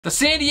The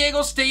San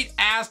Diego State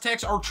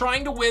Aztecs are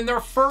trying to win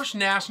their first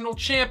national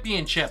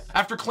championship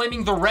after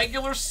claiming the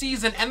regular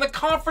season and the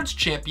conference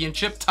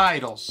championship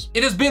titles.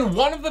 It has been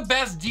one of the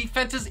best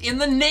defenses in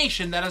the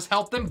nation that has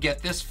helped them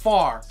get this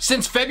far.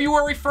 Since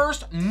February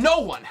 1st,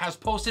 no one has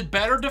posted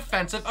better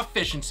defensive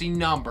efficiency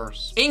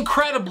numbers.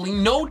 Incredibly,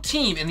 no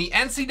team in the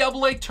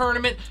NCAA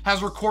tournament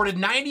has recorded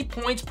 90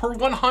 points per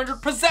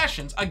 100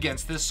 possessions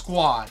against this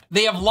squad.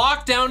 They have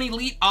locked down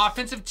elite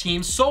offensive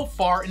teams so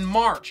far in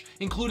March,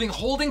 including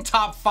holding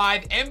top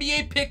 5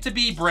 NBA pick to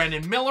be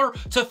Brandon Miller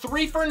to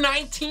 3 for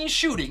 19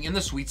 shooting in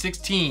the Sweet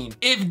 16.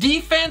 If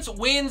defense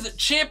wins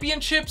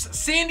championships,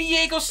 San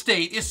Diego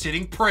State is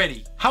sitting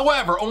pretty.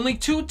 However, only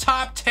 2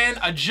 top 10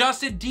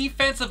 adjusted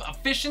defensive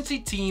efficiency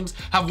teams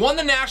have won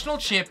the national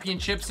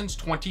championship since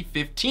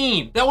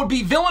 2015. That would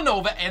be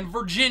Villanova and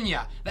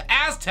Virginia. The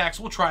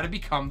Aztecs will try to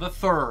become the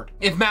third.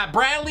 If Matt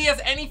Bradley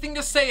has anything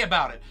to say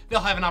about it,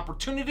 they'll have an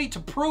opportunity to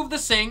prove the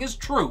saying is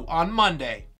true on Monday.